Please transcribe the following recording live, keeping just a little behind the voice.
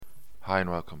Hi and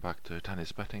welcome back to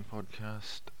Tennis Betting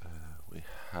Podcast. We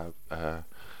have a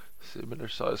similar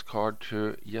size card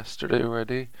to yesterday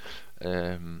already.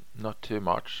 Not too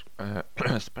much,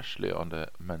 especially on the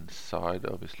men's side.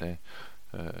 Obviously,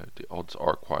 the odds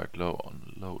are quite low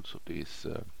on loads of these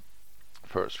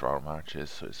first round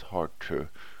matches, so it's hard to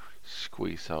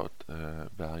squeeze out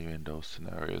value in those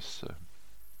scenarios. I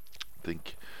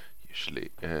think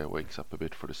usually wakes up a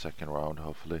bit for the second round,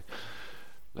 hopefully.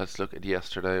 Let's look at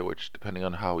yesterday, which depending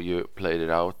on how you played it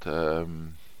out,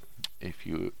 if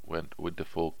you went with the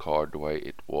full card the way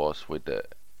it was with the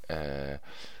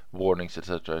warnings,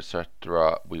 etc.,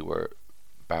 etc., we were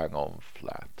bang on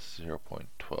flat,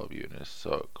 0.12 units,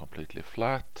 so completely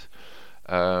flat.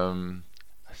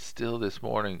 Still this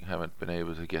morning haven't been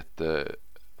able to get the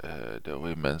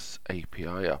women's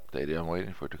API updated. I'm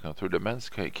waiting for it to come through. The men's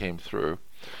came through.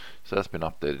 So that's been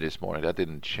updated this morning. That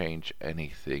didn't change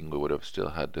anything. We would have still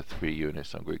had the 3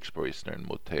 units on Grieksborg, Isner and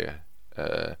Moté.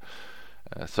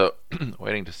 So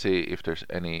waiting to see if there's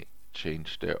any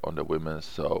change there on the women's.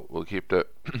 So we'll keep the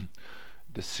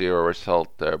the 0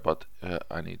 result there, but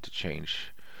I need to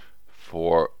change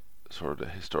for sort of the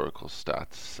historical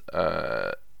stats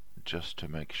just to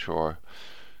make sure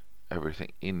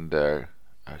everything in there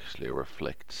actually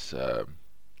reflects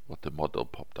what the model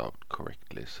popped out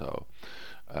correctly. So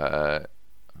I'm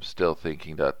still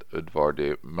thinking that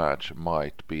Udvardy match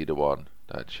might be the one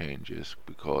that changes,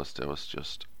 because there was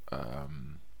just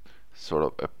sort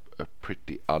of a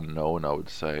pretty unknown, I would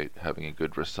say. Having a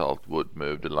good result would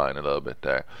move the line a little bit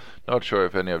there. Not sure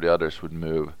if any of the others would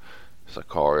move.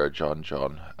 Sakkari or John.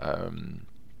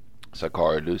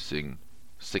 Sakkari losing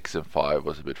 6 and 5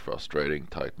 was a bit frustrating.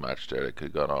 Tight match there that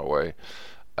could have gone our way.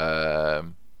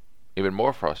 Even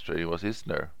more frustrating was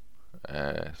Isner.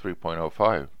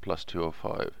 3.05 plus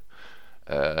 205.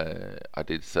 I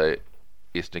did say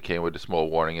Isner came with a small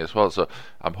warning as well, so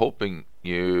I'm hoping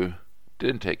you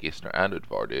didn't take Isner and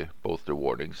Udvardy, both the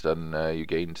warnings. Then you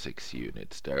gained 6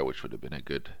 units there, which would have been a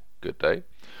good day.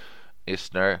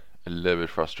 Isner, a little bit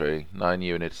frustrating, 9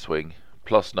 unit swing,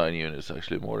 plus 9 units,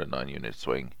 actually more than 9 unit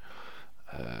swing,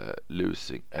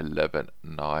 losing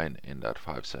 11-9 in that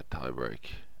 5-set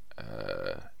tiebreak.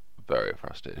 Very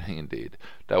frustrating indeed.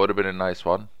 That would have been a nice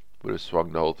one. Would have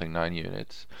swung the whole thing 9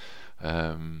 units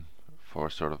for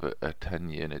sort of a 10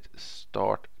 unit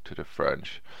start to the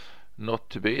French. Not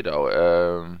to be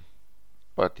though.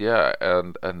 But yeah,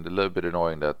 and a little bit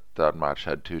annoying that match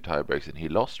had 2 tiebreaks and he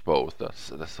lost both.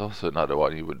 That's also another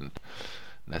one you wouldn't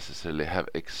necessarily have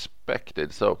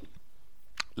expected. So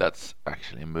let's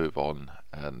actually move on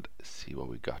and see what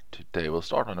we got today. We'll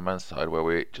start on the men's side, where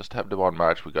we just have the one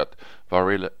match. We got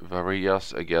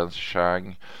Varillas against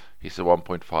Shang. He's a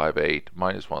 1.58,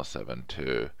 minus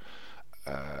 172.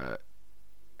 MM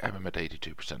at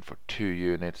 82% for 2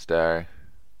 units there.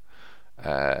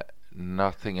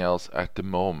 Nothing else at the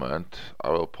moment.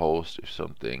 I will post if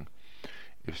some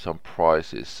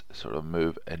prices sort of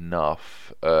move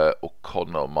enough.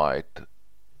 O'Connell might.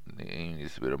 He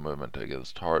needs a bit of movement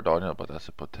against Tara Daniel, but that's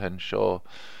a potential.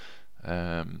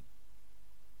 Not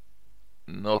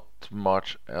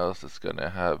much else is going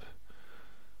to have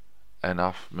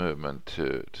enough movement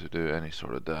to do any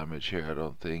sort of damage here. I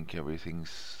don't think. Everything's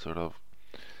sort of,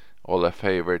 all the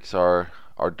favorites are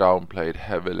downplayed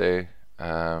heavily,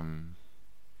 and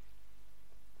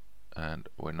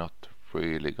we're not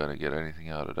really going to get anything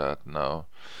out of that now.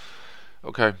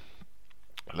 Okay.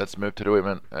 Let's move to the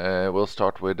women. We'll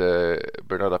start with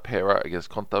Bernarda Pera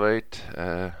against Kontaveit.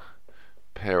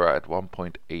 Pera at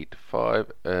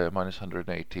 1.85, minus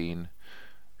 118.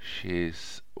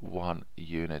 She's 1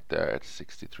 unit there at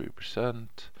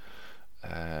 63%.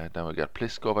 Then we got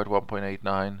Pliskova at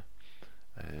 1.89.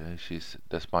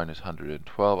 That's minus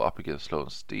 112, up against Sloane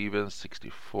Stevens,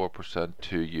 64%,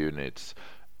 2 units.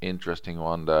 Interesting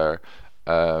one there.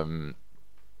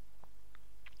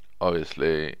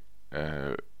 Obviously,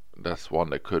 that's one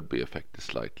that could be affected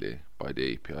slightly by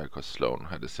the API, because Sloane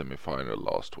had a semi-final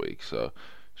last week, so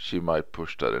she might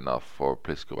push that enough for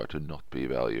Pliskova to not be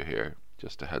value here.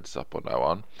 Just a heads up on that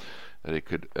one, that it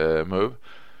could move.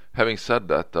 Having said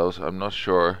that though, I'm not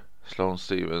sure Sloane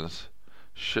Stevens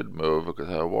should move, because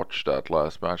I watched that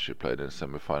last match she played in the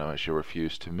semi-final and she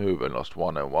refused to move and lost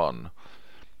 1-1.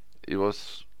 It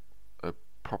was a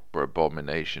proper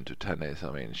abomination to tennis.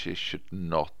 I mean, she should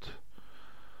not.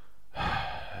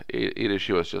 Either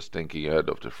she was just thinking ahead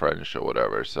of the French or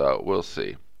whatever, so we'll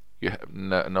see. You have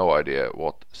no idea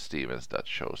what Stevens that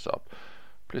shows up.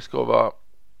 Pliskova,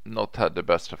 not had the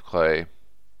best of clay,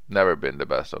 never been the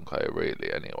best on clay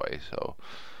really anyway, so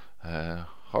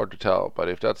hard to tell. But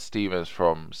if that Stevens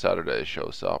from Saturday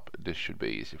shows up, this should be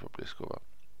easy for Pliskova.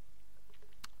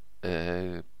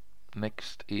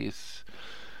 Next is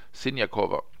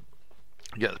Siniakova.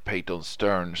 Get Peyton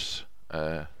Stearns.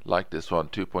 Like this one,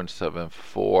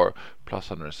 2.74 plus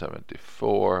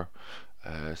 174.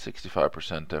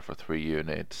 65% there for 3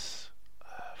 units.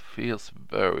 Feels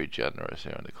very generous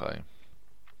here on the claim.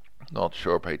 Not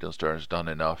sure Peyton Stearns done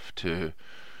enough to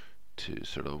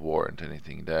sort of warrant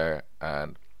anything there.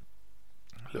 And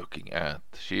looking at,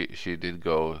 she did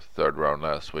go third round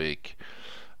last week,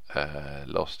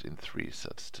 lost in 3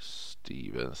 sets to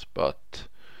Stevens, but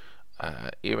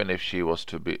even if she was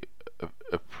to be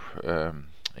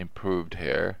improved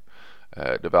here,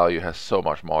 the value has so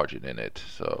much margin in it,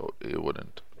 so it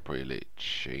wouldn't really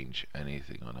change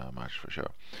anything on our match for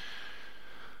sure.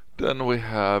 Then we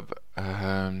have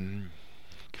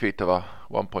Kvitova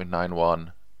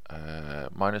 1.91,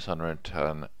 minus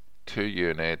 110, 2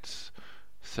 units,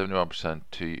 71%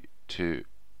 to 2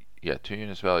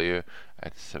 units value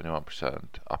at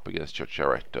 71% up against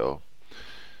Ciocciaretto.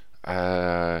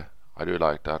 I do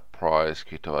like that price.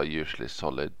 Kvitova usually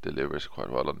solid, delivers quite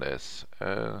well on this.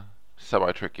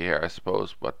 Semi-tricky here, I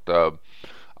suppose, but I'll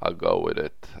go with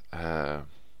it and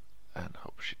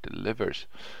hope she delivers.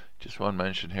 Just one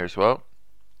mention here as well.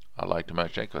 I like the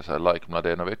match because I like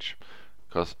Mladenovic,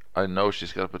 because I know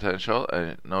she's got potential.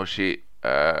 I know she's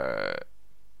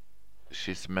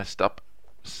messed up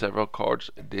several cards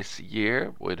this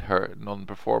year with her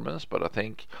non-performance, but I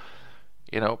think,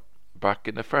 back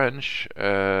in the French,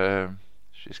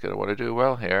 she's gonna want to do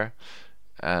well here,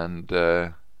 and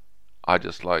I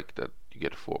just like that you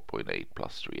get 4.8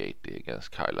 plus 380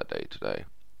 against Kyla Day today.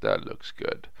 That looks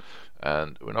good.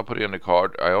 And we're not putting on the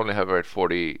card. I only have her at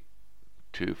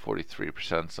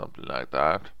 42-43%, something like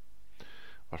that.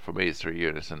 But for me, it's 3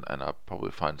 units, and I'll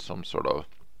probably find some sort of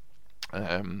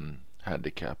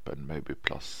handicap and maybe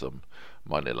plus some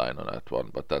money line on that one.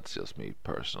 But that's just me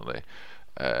personally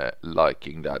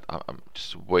liking that. I'm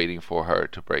just waiting for her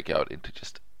to break out into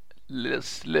just a little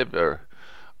sliver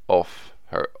of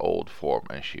her old form,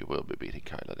 and she will be beating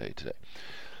Kyla Day today.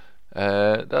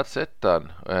 That's it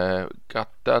then.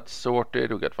 Got that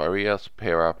sorted. We got Varias,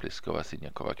 Pera, Pliskova,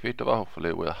 Siniakova, Kvitova.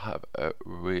 Hopefully we'll have a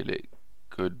really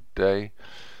good day.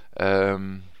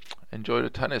 Enjoy the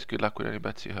tennis. Good luck with any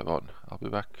bets you have on. I'll be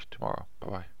back tomorrow. Bye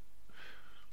bye.